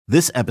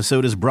This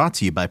episode is brought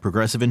to you by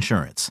Progressive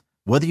Insurance.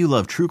 Whether you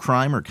love true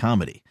crime or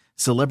comedy,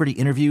 celebrity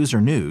interviews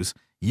or news,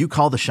 you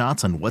call the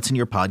shots on what's in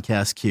your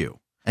podcast queue.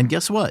 And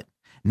guess what?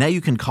 Now you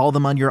can call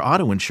them on your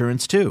auto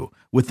insurance too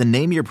with the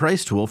Name Your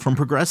Price tool from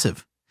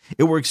Progressive.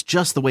 It works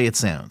just the way it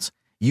sounds.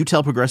 You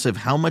tell Progressive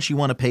how much you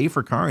want to pay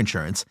for car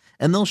insurance,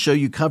 and they'll show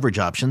you coverage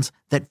options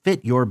that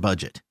fit your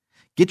budget.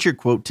 Get your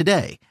quote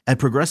today at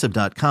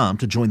Progressive.com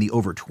to join the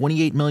over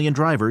 28 million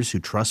drivers who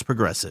trust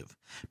Progressive.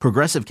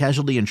 Progressive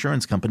Casualty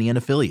Insurance Company and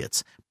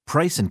Affiliates.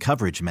 Price and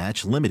coverage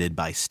match limited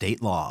by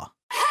state law.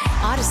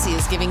 Odyssey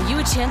is giving you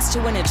a chance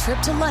to win a trip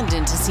to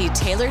London to see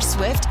Taylor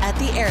Swift at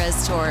the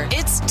Eras Tour.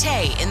 It's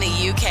Tay in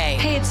the UK.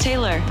 Hey, it's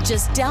Taylor.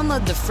 Just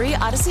download the free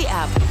Odyssey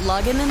app,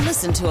 log in and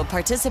listen to a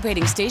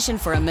participating station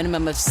for a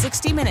minimum of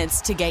 60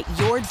 minutes to get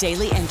your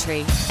daily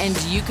entry. And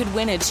you could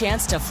win a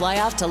chance to fly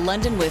off to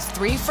London with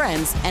 3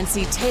 friends and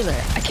see Taylor.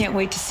 I can't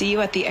wait to see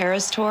you at the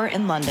Eras Tour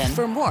in London.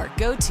 For more,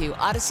 go to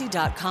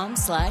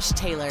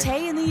odyssey.com/Taylor.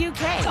 Tay in the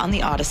UK. It's on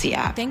the Odyssey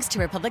app. Thanks to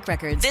Republic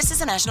Records. This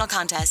is a national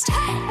contest.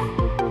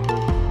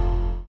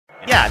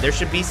 Yeah, there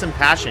should be some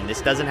passion.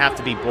 This doesn't have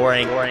to be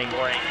boring. You couldn't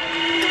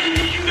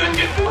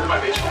get bored by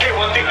baseball. Hey,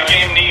 one thing the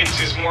game needs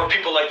is more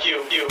people like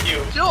you.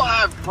 Still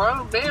have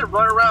grown men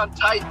run around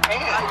tight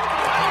pants.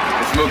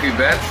 It's Mookie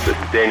Betts. This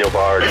is Daniel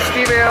Bard. It's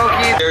Steve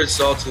Aoki. There's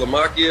Sal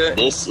Talamacchia.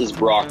 This is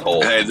Brock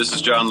Holt. Hey, this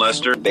is John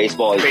Lester.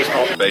 Baseball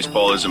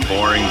isn't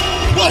boring.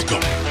 Welcome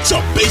to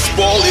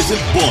Baseball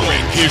Isn't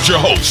Boring. Here's your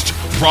host,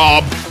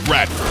 Rob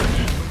Bradford.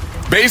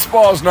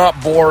 Baseball is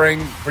not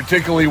boring,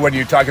 particularly when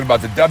you're talking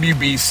about the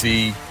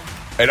WBC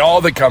and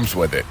all that comes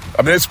with it.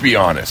 I mean, let's be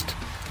honest.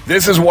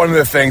 This is one of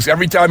the things,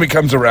 every time it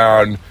comes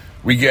around,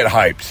 we get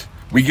hyped.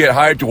 We get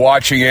hyped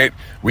watching it.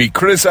 We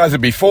criticize it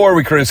before,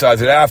 we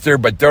criticize it after,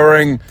 but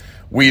during,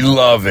 we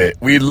love it.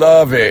 We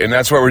love it, and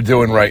that's what we're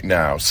doing right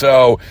now.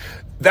 So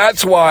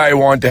that's why I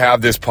want to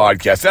have this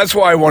podcast. That's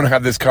why I want to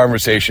have this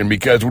conversation,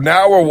 because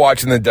now we're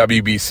watching the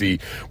WBC.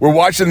 We're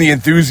watching the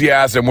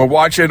enthusiasm. We're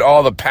watching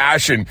all the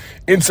passion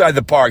inside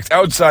the parks,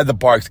 outside the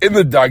parks, in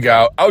the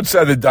dugout,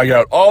 outside the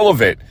dugout, all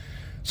of it.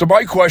 So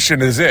my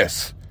question is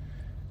this.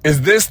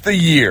 Is this the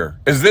year?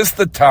 Is this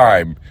the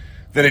time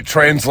that it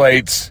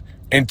translates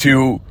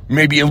into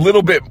maybe a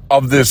little bit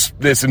of this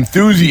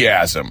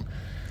enthusiasm,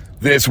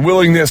 this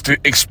willingness to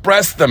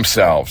express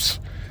themselves?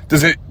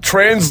 Does it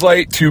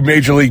translate to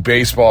Major League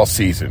Baseball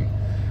season,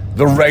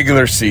 the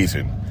regular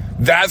season?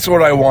 That's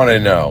what I want to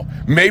know.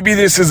 Maybe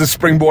this is a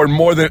springboard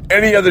more than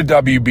any other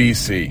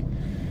WBC.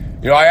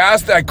 You know, I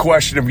asked that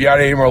question of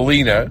Yadier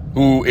Molina,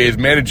 who is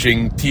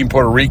managing Team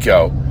Puerto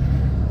Rico,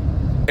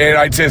 and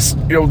I just,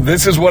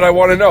 this is what I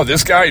want to know.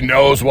 This guy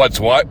knows what's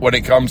what when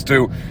it comes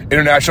to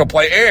international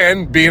play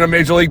and being a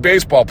Major League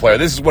Baseball player.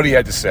 This is what he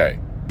had to say.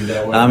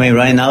 I mean,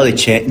 right now the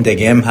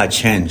game has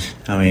changed.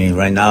 I mean,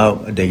 right now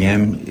the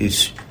game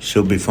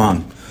should be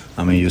fun.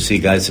 I mean, you see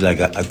guys like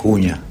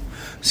Acuna,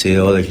 see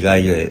all the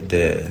guys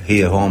that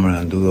hit a homer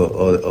and do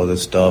all the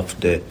stuff,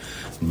 the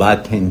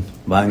batting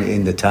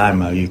in the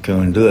time you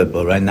can do it.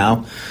 But right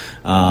now,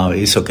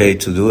 it's okay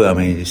to do it. I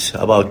mean, it's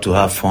about to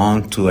have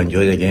fun, to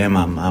enjoy the game.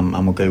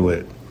 I'm okay with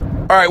it.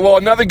 All right. Well,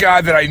 another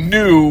guy that I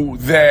knew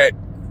that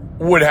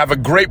would have a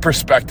great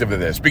perspective of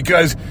this,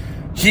 because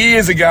he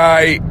is a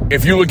guy,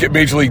 if you look at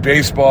Major League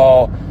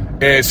Baseball,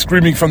 is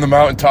screaming from the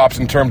mountaintops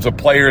in terms of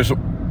players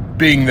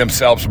being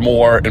themselves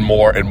more and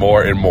more and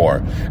more and more.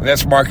 And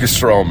that's Marcus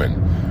Stroman.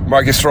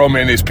 Marcus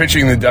Stroman is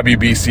pitching the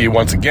WBC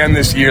once again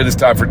this year, this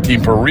time for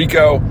Team Puerto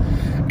Rico.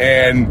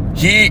 And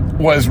he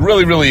was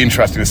really, really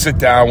interesting to sit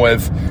down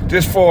with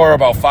just for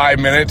about 5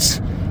 minutes,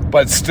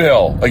 but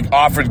still,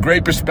 offered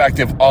great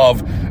perspective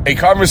of a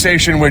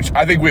conversation which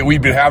I think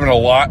we've been having a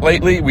lot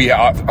lately. We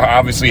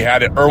obviously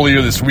had it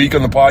earlier this week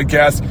on the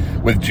podcast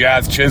with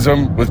Jazz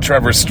Chisholm, with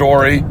Trevor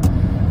Story.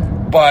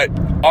 But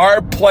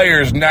are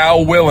players now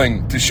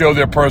willing to show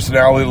their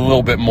personality a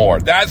little bit more?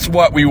 That's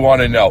what we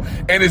want to know.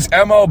 And is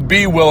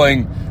MLB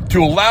willing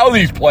to allow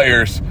these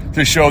players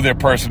to show their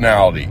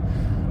personality?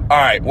 All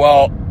right,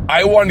 well,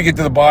 I wanted to get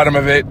to the bottom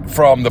of it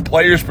from the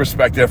player's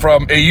perspective,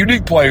 from a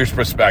unique player's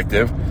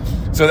perspective.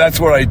 So that's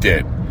what I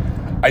did.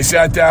 I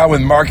sat down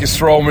with Marcus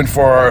Stroman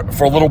for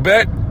a little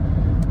bit.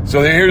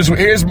 So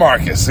here's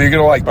Marcus. So you're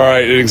going to like. All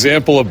right, an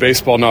example of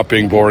baseball not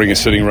being boring is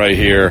sitting right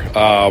here.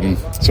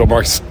 So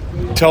Marcus,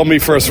 tell me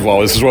first of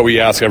all, this is what we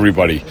ask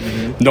everybody.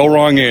 Mm-hmm. No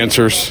wrong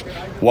answers.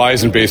 Why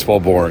isn't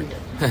baseball boring?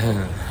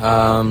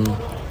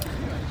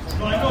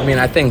 I mean,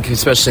 I think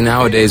especially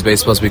nowadays,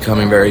 baseball's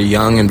becoming very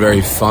young and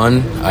very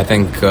fun. I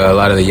think a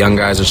lot of the young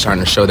guys are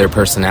starting to show their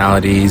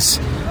personalities,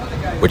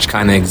 which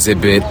kind of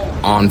exhibit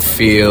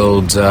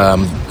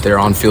their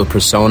on-field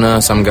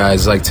persona. Some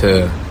guys like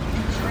to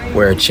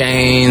wear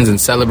chains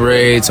and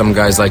celebrate. Some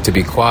guys like to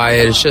be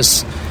quiet. It's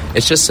just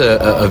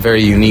a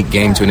very unique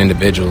game to an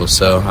individual.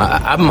 So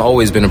I've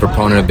always been a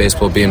proponent of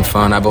baseball being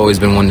fun. I've always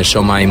been one to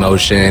show my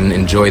emotion,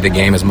 enjoy the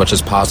game as much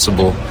as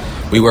possible.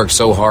 we work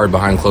so hard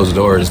behind closed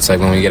doors. It's like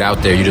when we get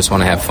out there, you just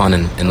want to have fun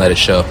and let it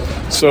show.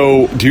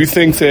 So do you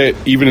think that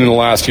even in the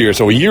last year,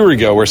 so a year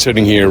ago we're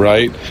sitting here,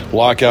 right?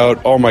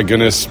 Lockout, oh my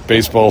goodness,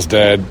 baseball's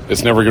dead.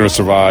 It's never going to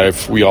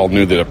survive. We all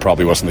knew that it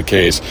probably wasn't the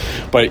case.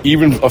 But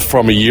even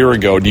from a year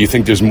ago, do you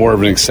think there's more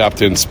of an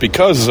acceptance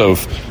because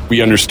of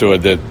we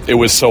understood that it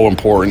was so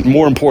important,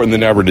 more important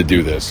than ever to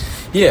do this?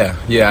 Yeah,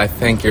 I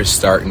think you're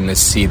starting to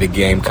see the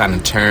game kind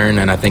of turn,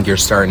 and I think you're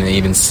starting to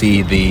even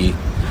see the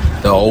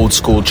old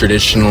school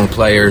traditional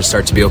players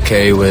start to be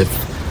okay with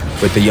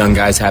the young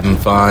guys having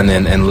fun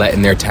and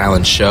letting their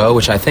talent show,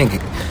 which I think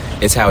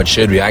is how it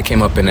should be. I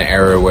came up in an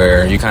era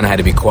where you kind of had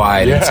to be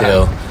quiet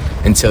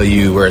until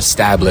you were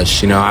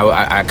established. You know,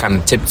 I kind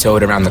of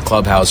tiptoed around the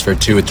clubhouse for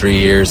 2 or 3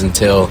 years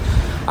until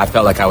I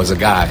felt like I was a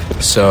guy.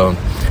 So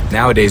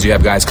nowadays you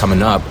have guys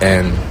coming up,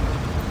 and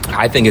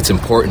I think it's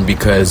important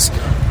because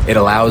it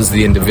allows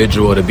the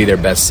individual to be their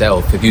best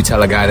self. If you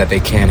tell a guy that they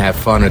can't have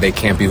fun or they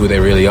can't be who they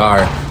really are,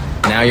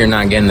 now you're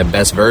not getting the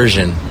best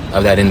version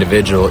of that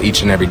individual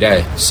each and every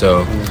day. So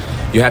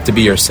you have to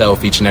be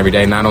yourself each and every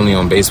day, not only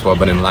on baseball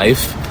but in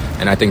life,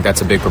 and I think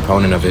that's a big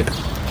proponent of it.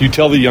 Do you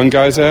tell the young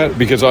guys that?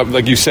 Because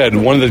like you said,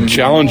 one of the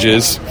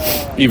challenges,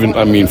 5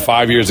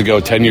 years ago,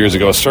 10 years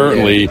ago,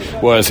 certainly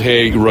was,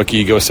 hey,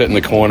 rookie, go sit in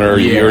the corner,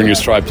 you earn your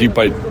stripe.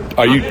 But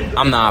are you?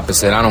 I'm the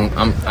opposite. I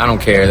don't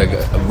care.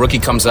 Like, a rookie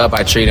comes up,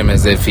 I treat him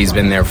as if he's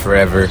been there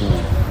forever.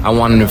 I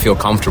want him to feel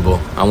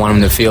comfortable. I want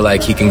him to feel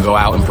like he can go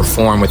out and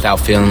perform without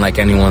feeling like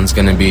anyone's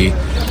going to be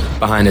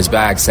behind his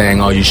back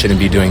saying, oh, you shouldn't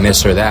be doing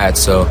this or that.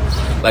 So,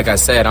 like I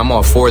said, I'm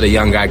all for the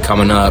young guy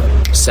coming up,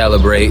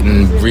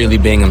 celebrating, really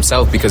being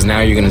himself, because now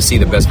you're going to see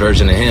the best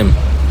version of him.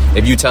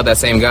 If you tell that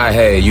same guy,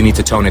 hey, you need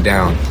to tone it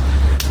down,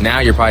 now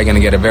you're probably going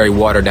to get a very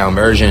watered-down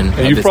version.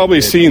 And you've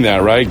probably seen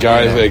that, right?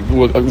 Guys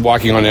like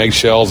walking on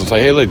eggshells. It's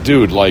like, hey, look,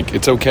 dude, like,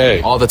 it's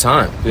okay. All the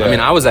time. Yeah. I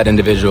mean, I was that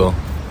individual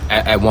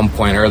at one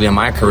point early in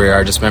my career.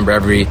 I just remember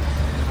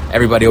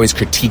everybody always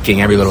critiquing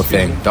every little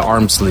thing. The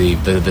arm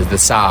sleeve, the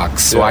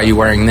socks. Yeah. Why are you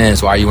wearing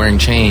this? Why are you wearing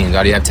chains?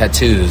 Why do you have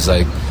tattoos?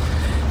 Like,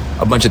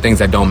 a bunch of things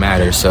that don't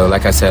matter. So,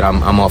 like I said,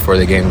 I'm all for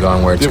the game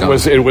going where it's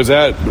going. Was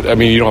that, I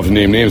mean, you don't have to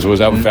name names, was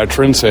that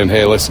veterans saying,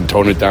 hey, listen,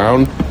 tone it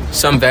down?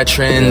 Some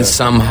veterans,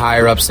 some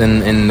higher-ups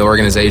in the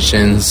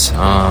organizations.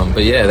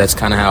 But, yeah, that's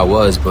kind of how it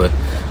was. But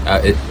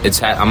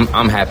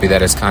I'm happy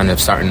that it's kind of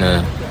starting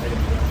to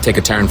take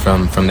a turn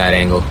from that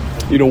angle.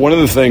 You know, one of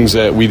the things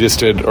that we just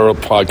did our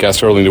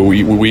podcast early in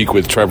the week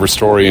with Trevor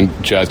Story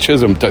and Jazz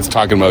Chisholm that's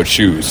talking about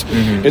shoes.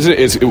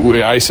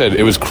 Mm-hmm. I said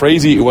it was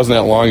crazy. It wasn't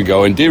that long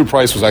ago, and David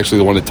Price was actually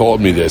the one that told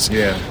me this.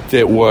 Yeah,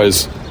 it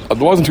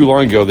wasn't too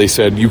long ago. They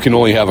said you can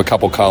only have a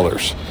couple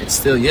colors. It's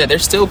still they're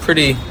still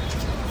pretty.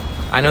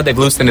 I know they've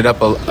loosened it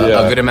up a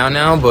good amount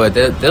now, but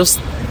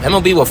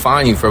MLB will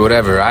fine you for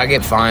whatever. I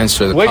get fines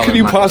for the. What could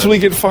you possibly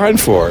get fined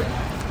for?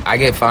 I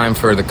get fined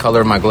for the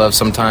color of my gloves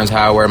sometimes,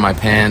 how I wear my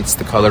pants,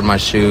 the color of my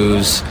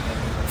shoes,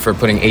 for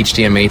putting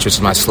HDMH, which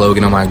is my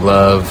slogan, on my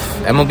glove.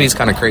 MLB's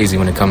kind of crazy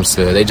when it comes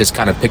to, they just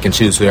kind of pick and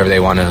choose whoever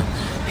they want to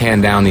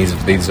hand down these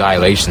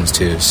violations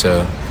to.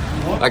 So,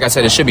 like I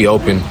said, it should be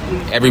open.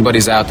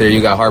 Everybody's out there.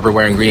 You got Harper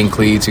wearing green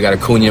cleats. You got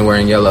Acuna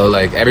wearing yellow.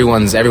 Like,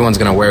 everyone's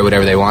going to wear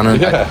whatever they want to.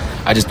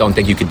 Yeah. I just don't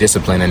think you could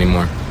discipline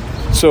anymore.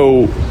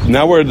 So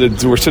now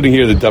we're sitting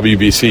here at the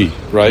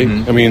WBC, right?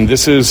 Mm-hmm. I mean,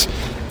 this is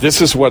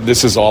what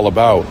this is all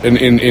about. And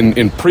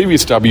in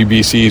previous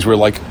WBCs, we're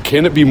like,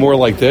 can it be more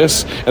like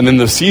this? And then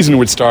the season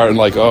would start and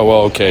like, oh,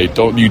 well, okay,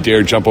 don't you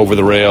dare jump over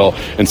the rail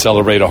and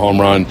celebrate a home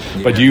run.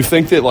 Yeah. But do you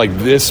think that like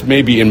this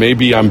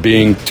maybe I'm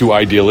being too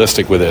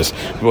idealistic with this,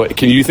 but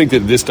can you think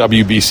that this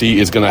WBC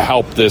is going to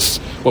help this,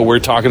 what we're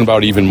talking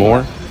about, even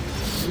more?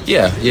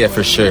 Yeah,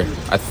 for sure.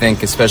 I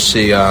think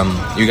especially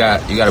you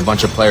got a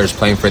bunch of players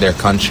playing for their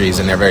countries,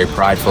 and they're very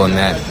prideful in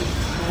that.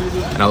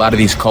 And a lot of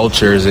these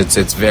cultures,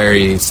 it's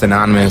very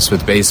synonymous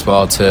with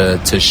baseball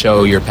to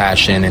show your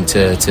passion and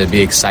to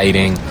be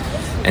exciting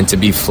and to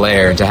be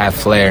flair and to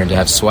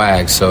have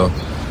swag. So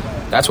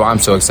that's why I'm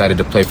so excited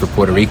to play for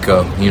Puerto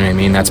Rico. You know what I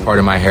mean? That's part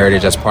of my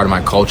heritage. That's part of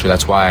my culture.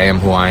 That's why I am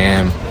who I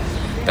am.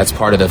 That's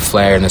part of the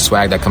flair and the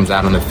swag that comes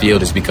out on the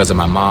field is because of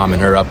my mom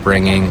and her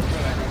upbringing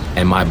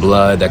and my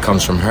blood that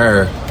comes from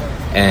her.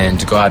 And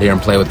to go out here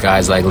and play with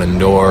guys like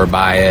Lindor,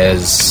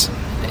 Baez,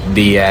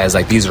 Diaz,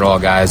 like these are all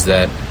guys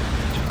that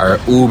are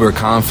uber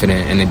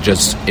confident, and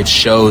it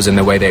shows in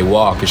the way they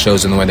walk, it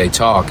shows in the way they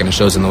talk, and it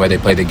shows in the way they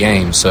play the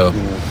game. So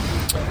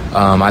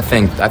I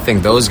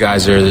think those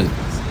guys are.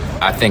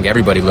 I think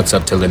everybody looks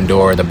up to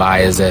Lindor, the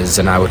Baez's,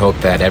 and I would hope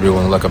that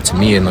everyone will look up to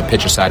me in the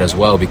pitcher side as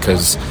well,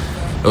 because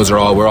we're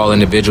all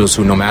individuals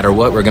who, no matter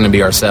what, we're going to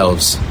be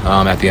ourselves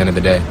at the end of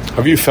the day.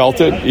 Have you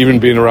felt it, even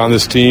being around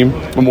this team,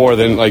 more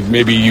than like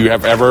maybe you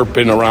have ever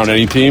been around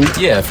any team?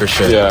 Yeah, for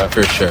sure. Yeah,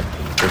 for sure.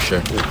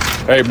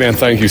 Hey, man,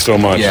 thank you so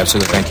much. Yeah,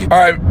 absolutely. Thank you. All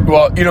right.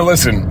 Well,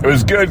 listen, it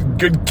was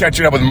good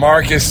catching up with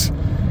Marcus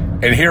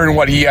and hearing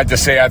what he had to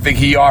say. I think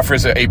he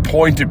offers a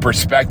pointed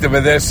perspective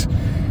of this.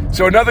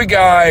 So another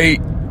guy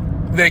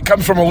that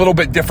comes from a little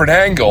bit different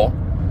angle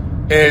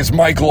is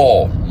Mike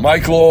Lowell.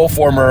 Mike Lowell,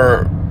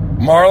 former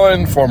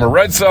Marlin, former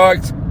Red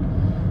Sox,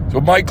 So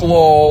Mike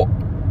Lowell,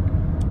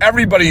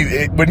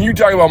 everybody, when you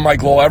talk about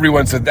Mike Lowell,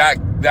 everyone said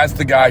that's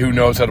the guy who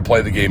knows how to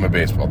play the game of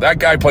baseball. That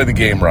guy played the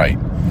game right.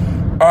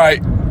 All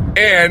right,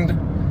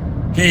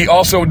 and he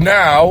also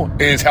now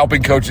is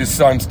helping coach his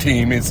son's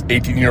team, his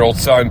 18-year-old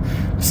son,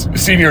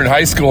 senior in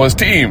high school, his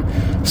team.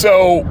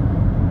 So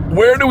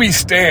where do we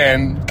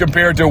stand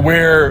compared to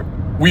where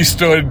we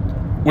stood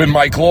when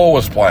Mike Lowell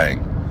was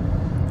playing?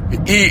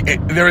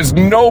 There is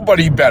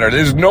nobody better.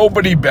 There's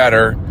nobody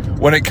better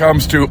when it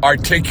comes to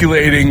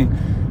articulating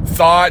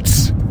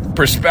thoughts,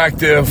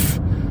 perspective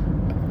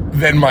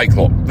than Mike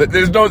Lowell.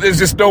 There's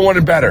just no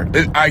one better.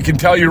 I can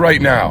tell you right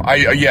now.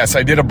 Yes,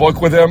 I did a book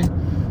with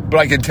him,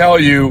 but I can tell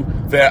you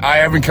that I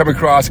haven't come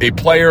across a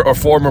player or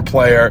former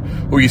player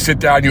who you sit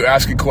down, you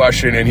ask a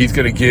question, and he's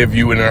going to give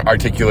you an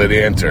articulate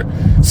answer.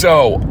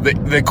 So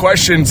the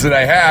questions that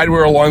I had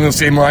were along the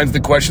same lines as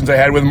the questions I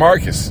had with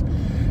Marcus.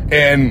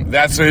 And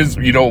that's, is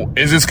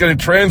this going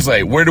to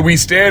translate? Where do we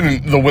stand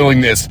in the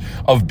willingness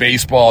of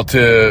baseball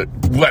to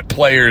let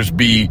players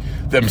be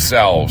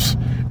themselves?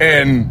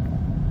 And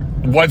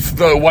what's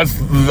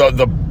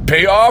the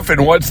payoff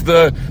and what's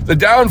the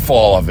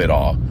downfall of it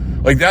all?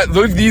 Like that,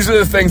 these are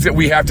the things that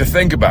we have to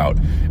think about.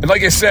 And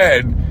like I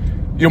said,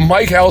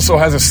 Mike also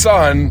has a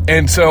son,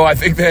 and so I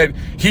think that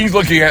he's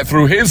looking at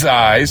through his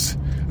eyes.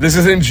 This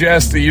isn't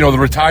just the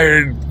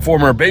retired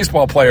former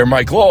baseball player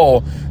Mike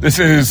Lowell. This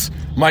is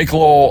Mike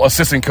Lowell,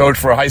 assistant coach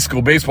for a high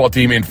school baseball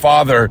team and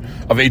father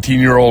of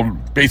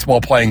 18-year-old baseball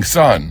playing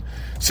son.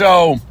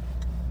 So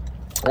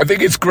I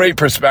think it's great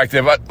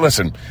perspective.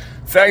 Listen,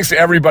 thanks to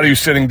everybody who's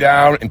sitting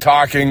down and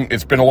talking.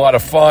 It's been a lot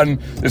of fun.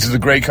 This is a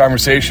great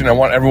conversation. I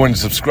want everyone to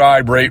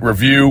subscribe, rate,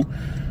 review,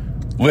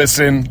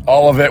 listen,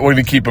 all of it. We're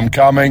going to keep them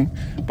coming.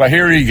 But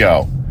here you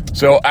go.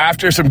 So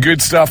after some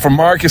good stuff from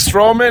Marcus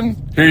Stroman,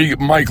 here you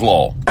go, Mike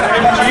Lowell.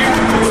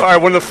 All right,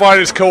 one of the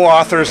finest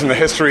co-authors in the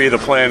history of the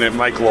planet,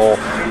 Mike Lowell.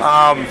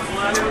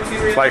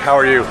 Mike, how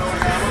are you?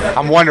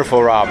 I'm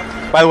wonderful, Rob.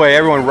 By the way,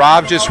 everyone,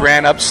 Rob just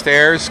ran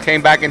upstairs,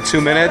 came back in 2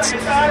 minutes,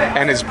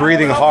 and is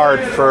breathing hard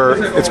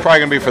it's probably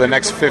going to be for the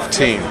next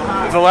 15.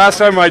 The last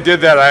time I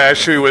did that, I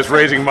actually was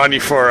raising money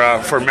for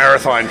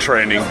marathon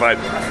training,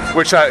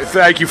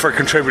 thank you for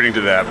contributing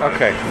to that.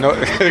 Okay,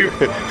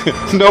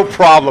 no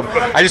problem.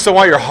 I just don't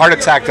want your heart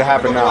attack to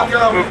happen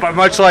now. But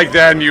much like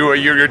then,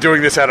 you're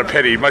doing this out of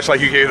pity, much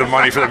like you gave the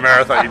money for the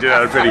marathon, you did it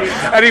out of pity.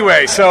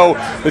 Anyway, so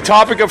the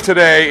topic of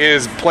today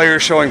is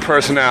players showing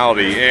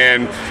personality,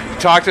 and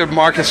talked to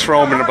Marcus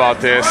Stroman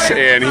about this,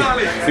 and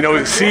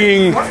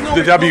seeing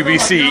the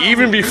WBC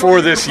even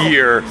before this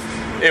year,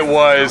 it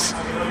was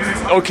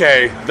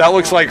okay. That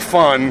looks like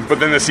fun, but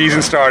then the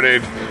season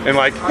started, and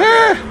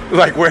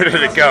where did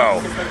it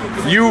go?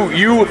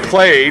 You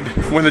played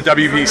when the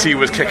WBC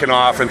was kicking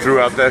off and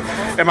throughout that.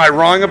 Am I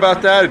wrong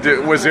about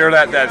that? Was there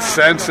that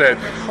sense that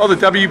the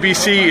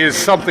WBC is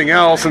something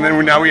else, and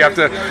then now we have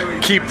to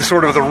keep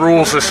the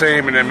rules the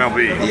same in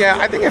MLB? Yeah,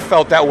 I think it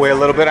felt that way a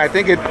little bit. I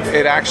think it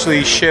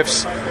actually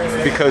shifts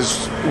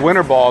because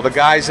winter ball, the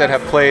guys that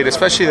have played,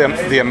 especially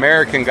the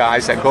American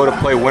guys that go to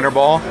play winter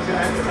ball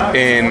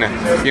in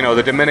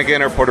the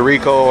Dominican or Puerto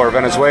Rico or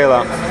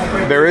Venezuela,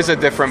 there is a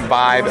different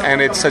vibe,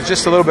 and it's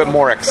just a little bit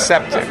more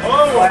accepted.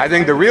 I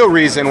think the real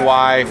reason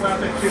why,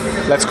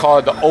 let's call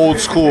it the old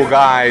school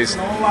guys,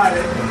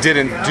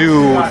 didn't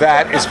do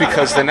that is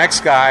because the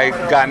next guy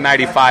got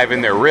 95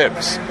 in their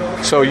ribs.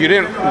 So you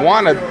didn't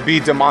want to be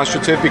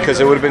demonstrative because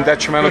it would have been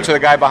detrimental to the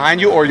guy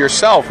behind you or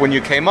yourself when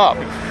you came up.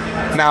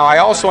 Now, I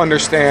also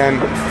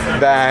understand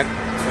that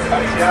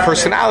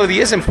personality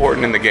is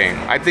important in the game.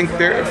 I think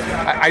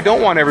I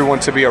don't want everyone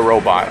to be a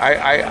robot.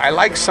 I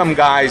like some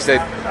guys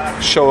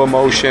that show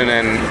emotion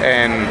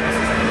and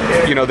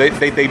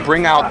they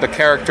bring out the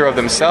character of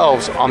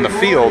themselves on the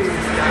field.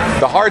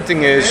 The hard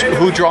thing is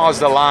who draws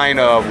the line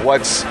of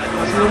what's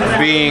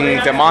being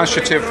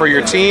demonstrative for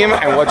your team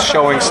and what's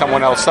showing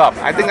someone else up.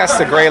 I think that's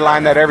the gray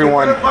line that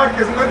everyone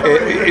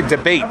it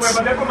debates.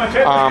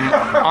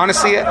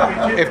 Honestly,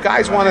 if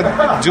guys want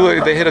to do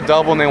it, they hit a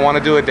double and they want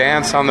to do a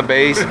dance on the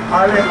base,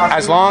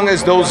 as long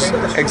as those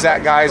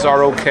exact guys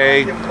are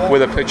okay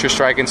with a pitcher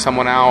striking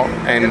someone out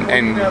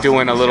and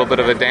doing a little bit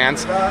of a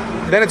dance,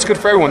 then it's good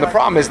for everyone. The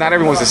problem is not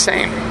everyone's the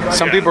same.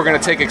 Some people are going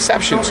to take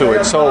exception to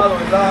it. So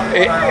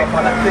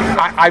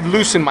I've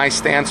loosened my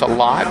stance a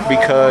lot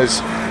because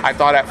I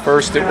thought at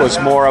first it was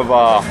more of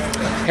a,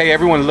 hey,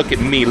 everyone look at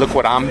me, look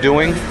what I'm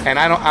doing. And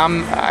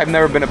I've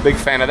never been a big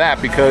fan of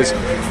that, because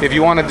if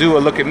you want to do a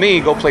look at me,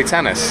 go play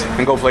tennis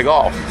and go play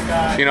golf,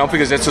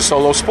 because it's a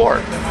solo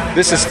sport.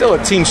 This is still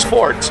a team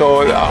sport.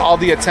 So all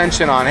the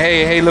attention on,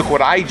 hey, look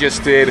what I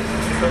just did,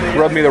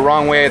 rubbed me the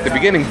wrong way at the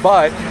beginning.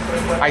 But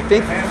I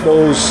think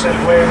those,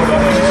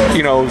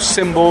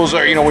 symbols, or,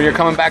 when you're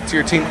coming back to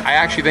your team, I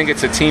actually think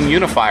it's a team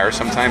unifier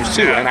sometimes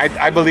too. And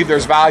I believe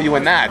there's value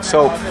in that.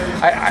 So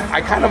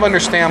I kind of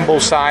understand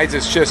both sides.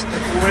 It's just,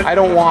 I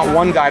don't want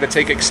one guy to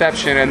take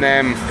exception and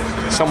then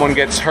someone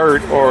gets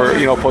hurt, or,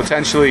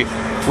 potentially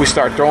we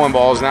start throwing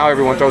balls. Now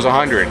everyone throws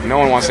 100. No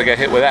one wants to get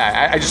hit with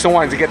that. I just don't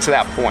want it to get to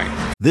that point.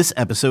 This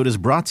episode is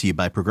brought to you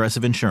by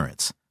Progressive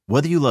Insurance.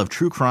 Whether you love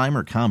true crime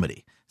or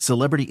comedy,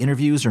 celebrity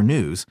interviews or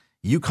news,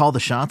 you call the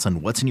shots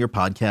on what's in your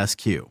podcast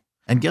queue.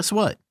 And guess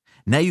what?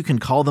 Now you can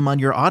call them on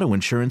your auto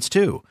insurance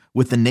too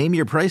with the Name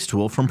Your Price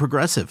tool from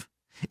Progressive.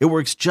 It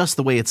works just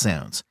the way it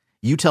sounds.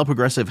 You tell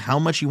Progressive how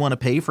much you want to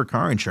pay for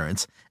car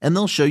insurance, and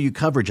they'll show you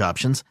coverage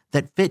options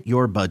that fit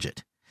your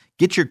budget.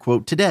 Get your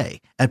quote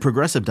today at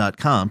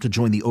Progressive.com to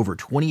join the over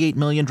 28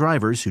 million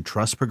drivers who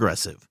trust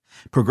Progressive.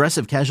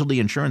 Progressive Casualty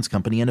Insurance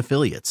Company and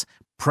Affiliates.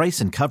 Price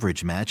and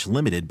coverage match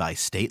limited by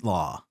state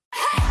law.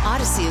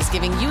 Odyssey is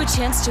giving you a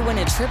chance to win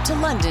a trip to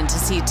London to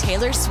see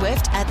Taylor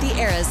Swift at the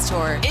Eras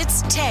Tour.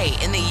 It's Tay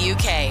in the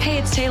UK. Hey,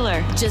 it's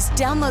Taylor. Just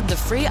download the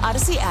free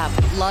Odyssey app,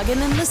 log in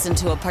and listen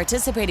to a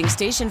participating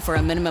station for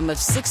a minimum of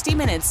 60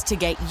 minutes to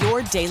get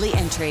your daily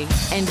entry.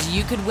 And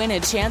you could win a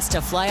chance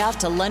to fly off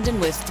to London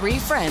with 3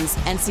 friends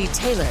and see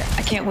Taylor.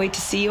 I can't wait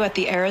to see you at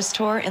the Eras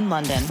Tour in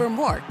London. For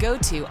more, go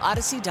to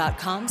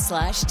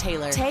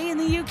odyssey.com/Taylor. Tay in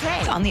the UK.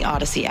 It's on the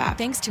Odyssey app.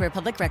 Thanks to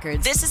Republic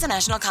Records. This is a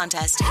national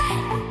contest.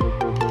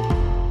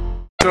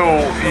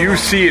 So you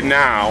see it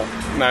now,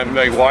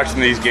 like watching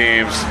these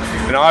games,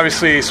 and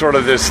obviously sort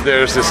of there's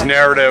this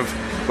narrative,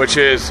 which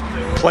is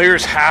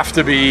players have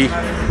to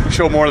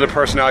show more of their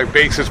personality.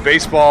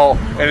 Baseball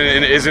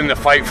and is in the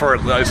fight for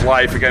his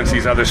life against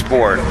these other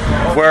sports.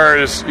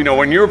 Whereas,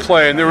 when you were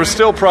playing, there was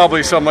still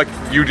probably some, like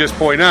you just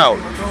point out,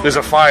 there's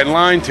a fine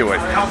line to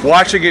it.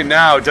 Watching it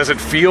now, does it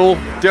feel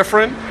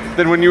different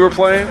than when you were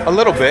playing? A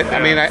little bit. I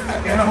mean,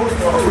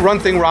 one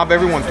thing, Rob,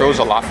 everyone throws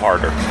a lot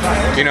harder.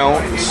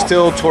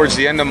 Still towards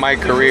the end of my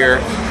career,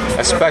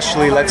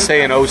 especially, let's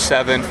say, in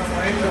 2007,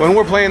 when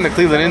we're playing the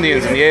Cleveland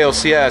Indians in the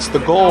ALCS, the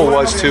goal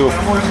was to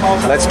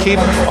let's keep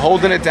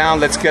holding it down,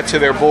 let's get to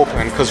their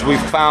bullpen, because we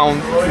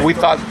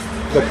thought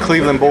the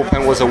Cleveland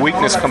bullpen was a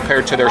weakness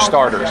compared to their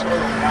starters.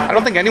 I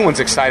don't think anyone's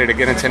excited to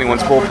get into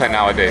anyone's bullpen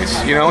nowadays.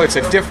 It's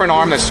a different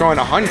arm that's throwing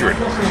 100.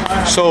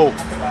 So,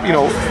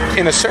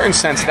 in a certain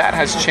sense, that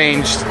has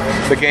changed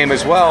the game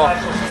as well.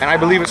 And I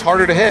believe it's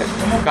harder to hit.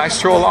 Guys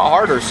throw a lot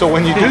harder. So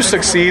when you do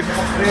succeed,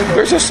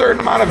 there's a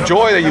certain amount of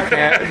joy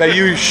that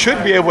you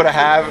should be able to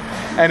have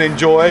and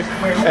enjoy,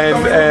 and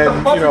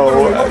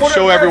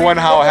show everyone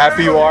how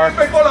happy you are.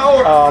 But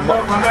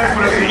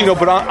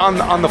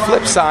on the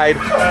flip side,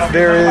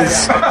 there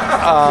is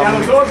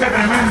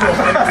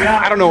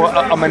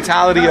a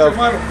mentality of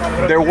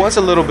there was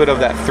a little bit of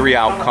that 3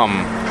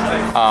 outcome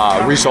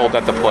result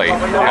at the plate,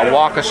 a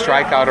walk, a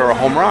strikeout, or a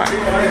home run,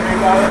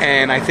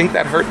 and I think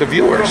that hurt the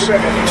viewers.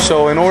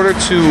 So in order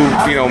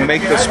to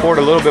make the sport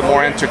a little bit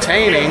more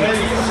entertaining,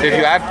 if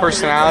you add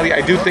personality, I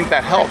do think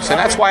that helps, and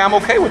that's why I'm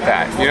okay with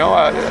that.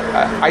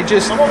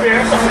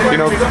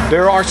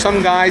 There are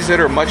some guys that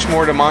are much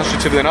more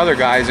demonstrative than other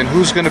guys, and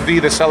who's going to be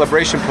the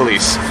celebration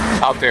police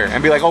out there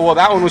and be like, oh, well,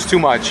 that one was too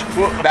much,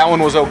 that one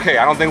was okay.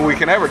 I don't think we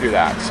can ever do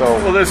that.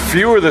 Well, there's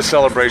fewer the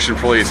celebration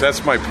police.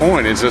 That's my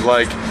point. Is it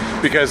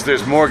because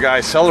there's more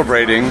guys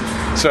celebrating,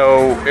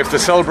 so if the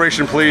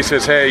celebration police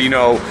says, hey,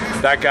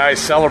 that guy's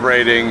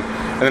celebrating,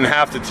 and then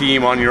half the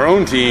team on your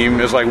own team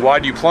is like, why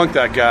do you plunk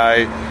that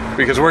guy?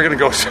 Because we're going to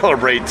go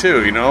celebrate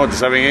too, Does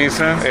that make any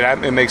sense?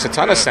 It makes a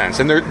ton of sense.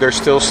 And there's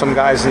still some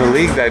guys in the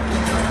league that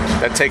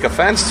take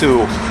offense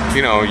to,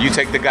 you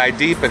take the guy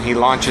deep and he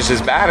launches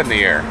his bat in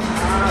the air.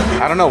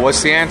 I don't know.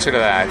 What's the answer to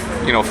that?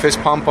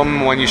 Fist pump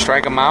him when you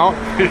strike him out?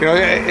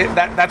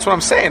 That's what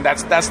I'm saying.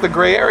 That's the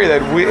gray area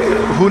that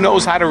who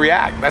knows how to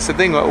react. That's the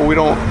thing. We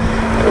don't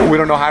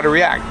know how to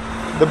react.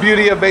 The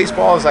beauty of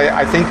baseball is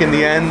I think in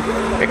the end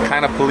it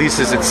kind of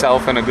polices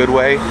itself in a good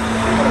way,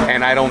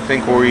 and I don't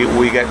think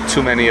we get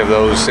too many of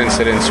those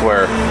incidents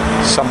where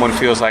someone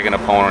feels like an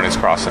opponent is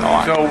crossing a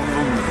line. So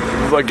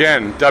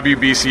again,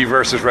 WBC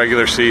versus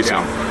regular season.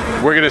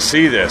 Yeah. We're going to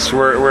see this.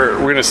 We're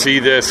going to see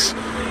this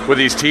with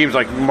these teams.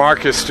 Like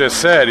Marcus just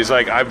said, he's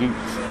like,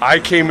 I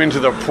came into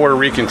the Puerto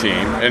Rican team,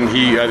 and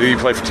he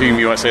played for Team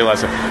USA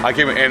last time. I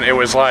came in, and it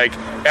was like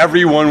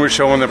everyone was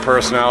showing their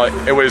personality.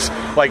 It was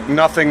like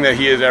nothing that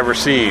he had ever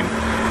seen.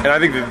 And I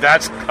think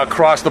that's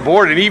across the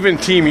board. And even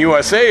Team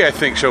USA, I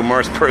think, showed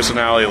more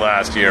personality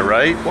last year,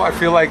 right? Well, I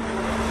feel like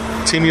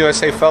Team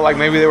USA felt like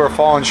maybe they were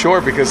falling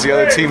short because the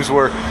other teams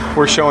were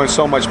showing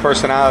so much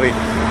personality.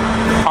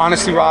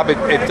 Honestly, Rob,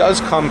 it does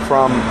come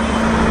from,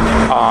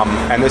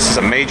 and this is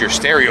a major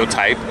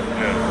stereotype,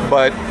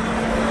 but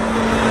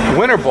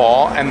winter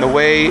ball and the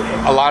way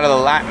a lot of the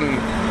Latin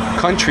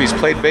countries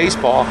played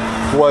baseball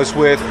was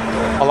with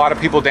a lot of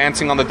people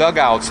dancing on the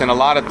dugouts and a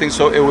lot of things.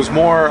 So it was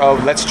more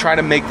of let's try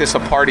to make this a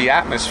party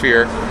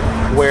atmosphere,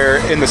 where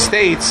in the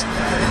States,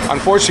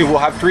 unfortunately, we'll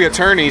have 3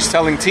 attorneys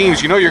telling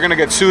teams, you're going to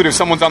get sued if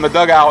someone's on the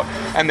dugout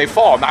and they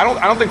fall. Now,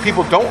 I don't think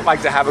people don't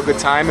like to have a good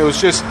time. It was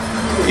just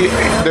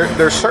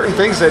there's certain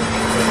things that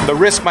the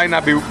risk might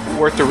not be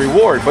worth the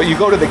reward. But you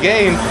go to the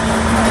game,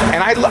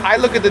 and I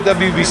look at the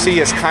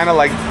WBC as kind of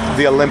like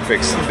the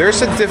Olympics.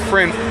 There's a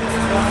different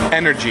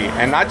energy,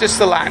 and not just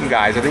the Latin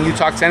guys. I think you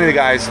talk to any of the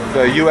guys,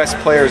 the U.S.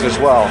 players as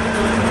well.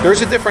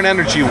 There's a different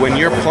energy when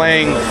you're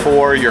playing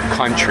for your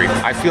country.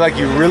 I feel like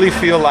you really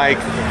feel like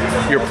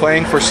you're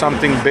playing for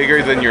something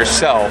bigger than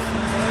yourself,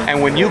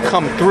 And when you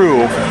come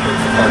through,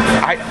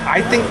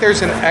 I think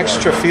there's an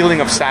extra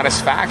feeling of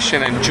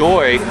satisfaction and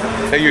joy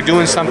that you're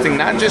doing something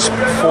not just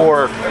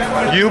for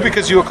you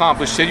because you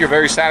accomplished it, you're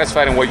very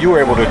satisfied in what you were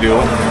able to do,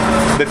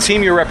 the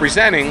team you're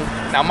representing.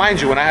 Now,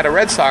 mind you, when I had a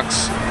Red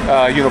Sox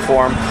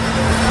uniform,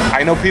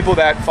 I know people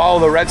that follow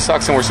the Red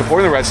Sox and were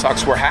supporting the Red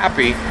Sox were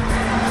happy,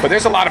 but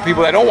there's a lot of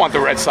people that don't want the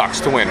Red Sox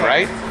to win,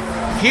 right?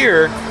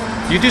 Here,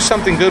 you do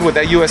something good with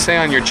that USA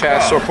on your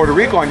chest or Puerto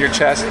Rico on your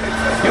chest,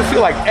 you'll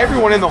feel like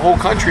everyone in the whole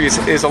country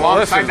is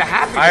alongside the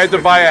happiness. I had to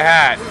buy a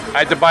hat. I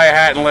had to buy a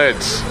hat and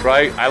lids,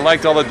 right? I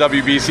liked all the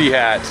WBC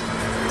hats.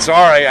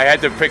 Sorry, I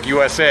had to pick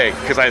USA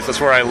because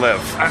that's where I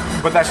live.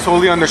 But that's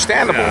totally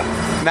understandable.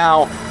 Yeah.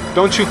 Now,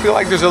 don't you feel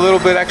like there's a little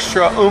bit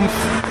extra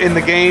oomph in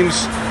the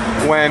games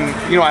when,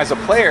 as a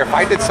player, if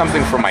I did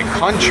something for my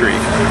country,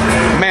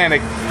 man,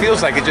 it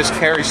feels like it just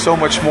carries so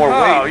much more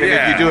weight than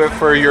if you do it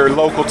for your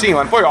local team.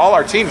 Unfortunately, all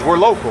our teams were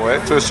local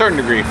to a certain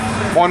degree.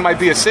 One might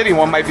be a city,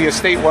 one might be a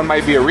state, one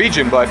might be a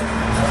region, but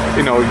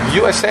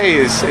USA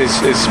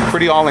is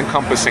pretty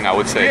all-encompassing, I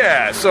would say.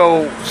 Yeah,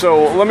 so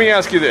let me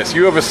ask you this.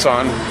 You have a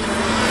son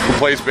who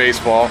plays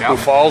baseball, who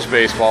follows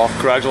baseball.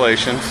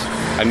 Congratulations.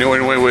 I knew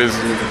it was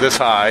this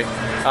high.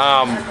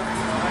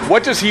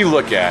 What does he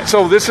look at?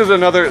 So this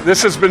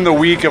has been the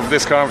week of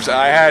this conference.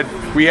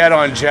 We had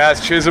on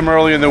Jazz Chisholm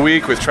early in the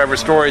week with Trevor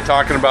Story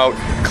talking about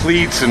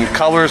cleats and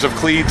colors of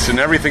cleats and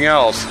everything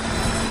else.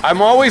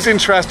 I'm always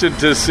interested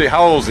to see,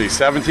 how old is he?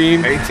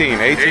 17? 18.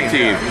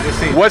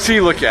 Yeah. What's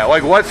he look at?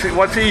 Like, what's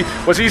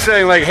he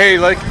saying? Like, hey,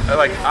 like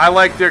I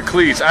like their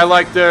cleats. I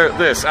like their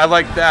this. I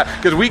like that.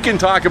 Because we can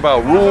talk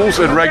about rules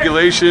and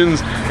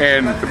regulations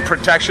and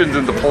protections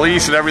and the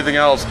police and everything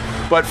else.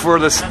 But for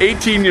this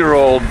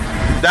 18-year-old,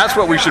 that's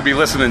what we should be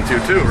listening to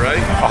too, right?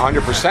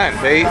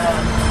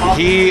 100%.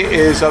 He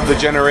is of the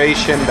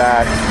generation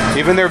that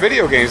even their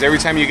video games, every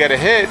time you get a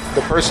hit,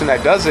 the person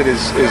that does it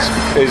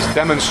is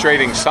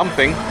demonstrating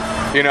something,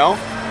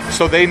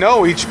 So they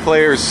know each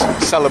player's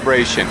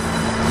celebration.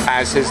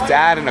 As his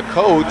dad and a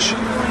coach,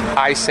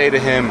 I say to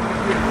him,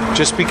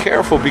 just be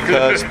careful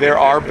because there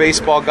are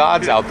baseball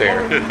gods out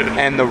there.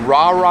 And the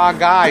rah-rah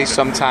guy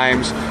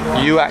sometimes,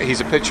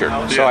 he's a pitcher.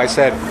 So I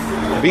said,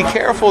 be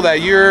careful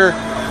that you're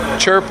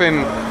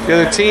chirping the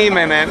other team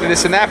and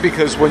this and that,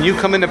 because when you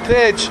come in to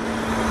pitch,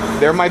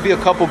 there might be a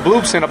couple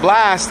bloops and a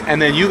blast,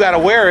 and then you got to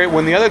wear it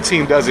when the other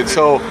team does it.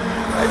 So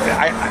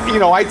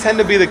I tend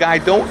to be the guy,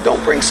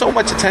 don't bring so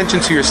much attention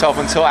to yourself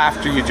until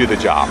after you do the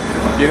job.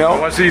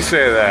 What's he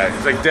say that?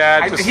 He's like,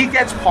 Dad, he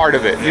gets part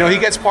of it. He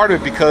gets part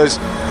of it because,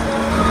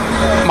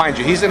 mind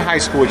you, he's in high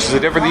school, which is a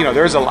different,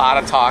 there's a lot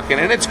of talking,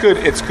 and it's good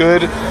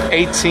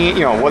 18,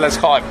 let's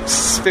call it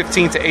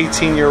 15 to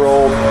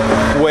 18-year-old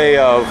way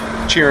of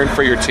cheering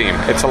for your team.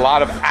 It's a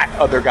lot of at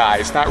other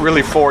guys, not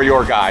really for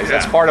your guys. Yeah.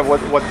 That's part of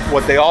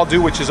what they all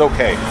do, which is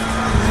okay.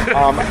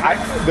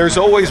 There's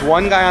always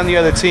one guy on the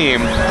other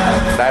team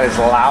that is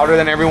louder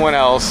than everyone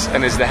else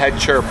and is the head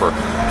chirper.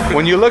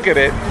 When you look at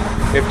it,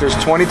 if there's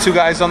 22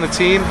 guys on the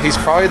team, he's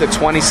probably the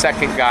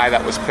 22nd guy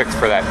that was picked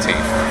for that team.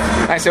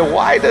 And I said,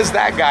 why does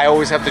that guy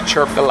always have to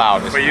chirp the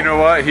loudest? But you know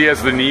what? He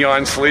has the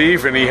neon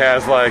sleeve, and he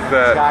has he's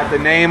got the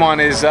name on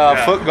his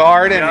foot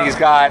guard, and he's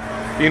got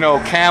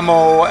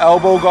camo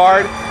elbow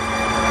guard.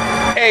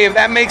 Hey, if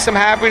that makes him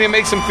happy and it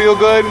makes him feel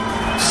good,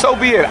 so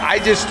be it. I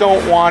just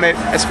don't want it,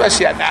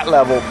 especially at that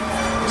level,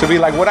 to be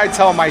like what I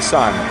tell my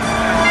son.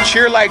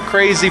 Cheer like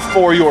crazy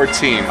for your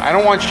team. I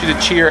don't want you to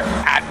cheer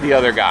at the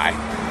other guy.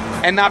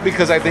 And not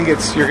because I think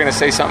you're going to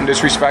say something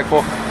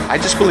disrespectful. I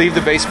just believe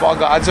the baseball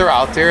gods are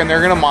out there and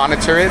they're going to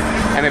monitor it.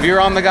 And if you're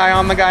on the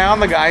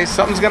guy,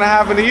 something's going to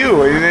happen to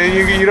you.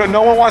 You don't.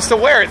 No one wants to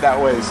wear it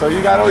that way. So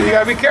you got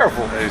to be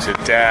careful. He said,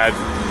 Dad,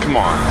 come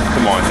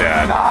on,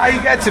 Dad. Nah,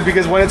 he gets it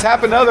because when it's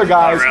happened to other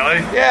guys, oh, really?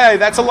 Yeah,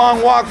 that's a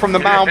long walk from the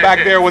mound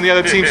back there when the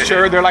other team's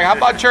chirp. They're like, how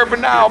about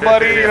chirping now,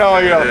 buddy?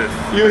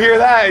 You hear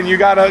that and you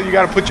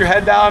gotta put your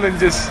head down and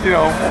just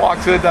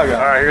walk to the dugout.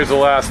 All right, here's the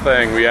last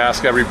thing. We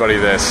ask everybody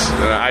this,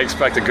 and I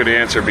expect a good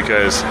answer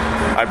because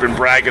I've been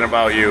bragging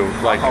about you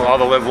all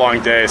the live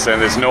long day, saying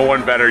there's no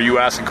one better. You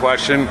ask a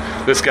question,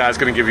 this guy's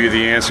going to give you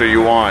the answer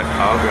you want. Oh,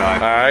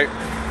 God. All right?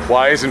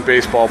 Why isn't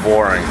baseball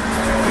boring?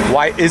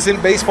 Why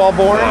isn't baseball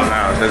boring?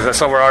 Oh, no.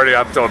 So we're already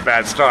up to a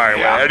bad start.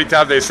 Yeah.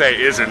 Anytime they say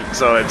isn't,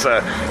 so it's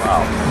a...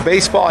 Wow.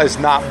 Baseball is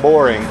not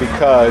boring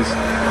because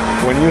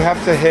when you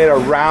have to hit a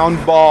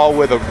round ball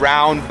with a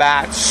round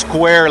bat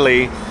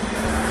squarely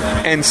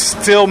and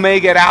still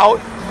make it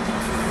out,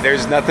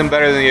 there's nothing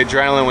better than the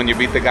adrenaline when you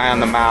beat the guy on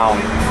the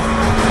mound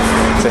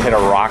to hit a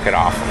rocket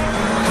off.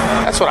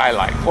 That's what I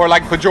like. Or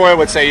like Pedroia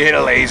would say, you hit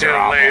a laser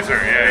off.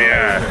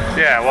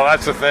 Yeah, well,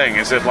 that's the thing.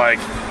 Is it like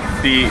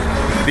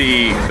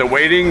the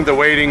waiting,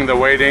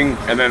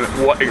 and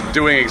then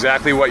doing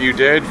exactly what you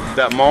did,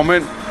 that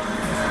moment,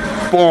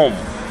 boom,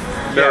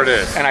 there it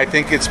is. And I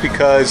think it's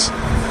because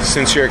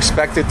since you're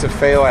expected to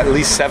fail at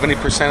least 70%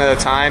 of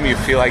the time, you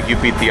feel like you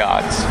beat the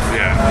odds.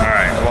 Yeah, all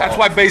right. Well, that's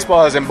why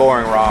baseball isn't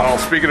boring, Rob. Well,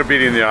 speaking of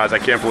beating the odds, I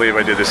can't believe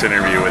I did this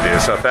interview with you,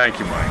 so thank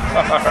you, Mike.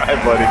 All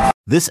right, buddy.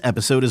 This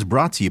episode is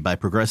brought to you by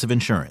Progressive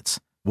Insurance.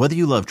 Whether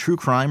you love true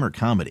crime or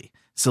comedy,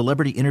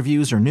 celebrity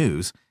interviews or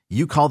news,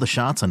 you call the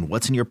shots on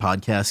what's in your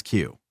podcast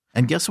queue.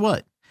 And guess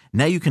what?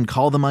 Now you can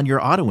call them on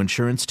your auto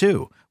insurance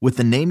too with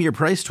the Name Your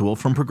Price tool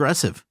from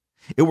Progressive.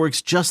 It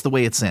works just the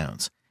way it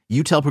sounds.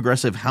 You tell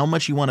Progressive how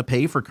much you want to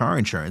pay for car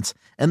insurance,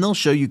 and they'll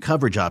show you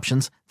coverage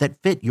options that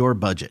fit your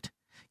budget.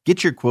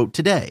 Get your quote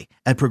today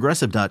at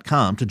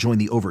Progressive.com to join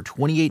the over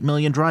 28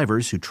 million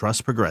drivers who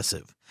trust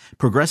Progressive.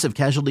 Progressive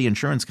Casualty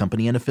Insurance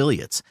Company and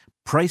Affiliates.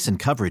 Price and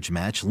coverage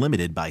match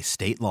limited by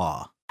state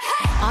law.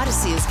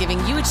 Odyssey is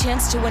giving you a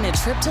chance to win a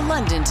trip to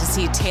London to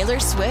see Taylor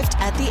Swift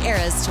at the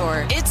Eras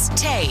Tour. It's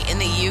Tay in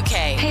the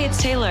UK. Hey,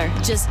 it's Taylor.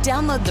 Just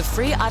download the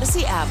free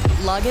Odyssey app,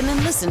 log in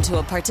and listen to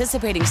a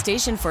participating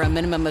station for a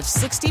minimum of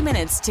 60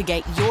 minutes to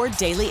get your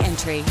daily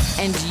entry.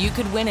 And you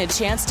could win a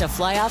chance to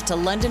fly off to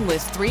London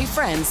with 3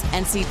 friends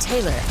and see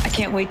Taylor. I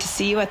can't wait to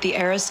see you at the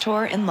Eras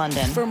Tour in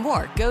London. For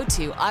more, go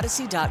to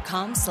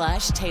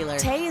odyssey.com/Taylor.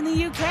 Tay in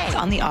the UK. It's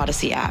on the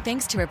Odyssey app.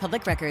 Thanks to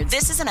Republic Records.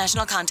 This is a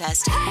national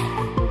contest.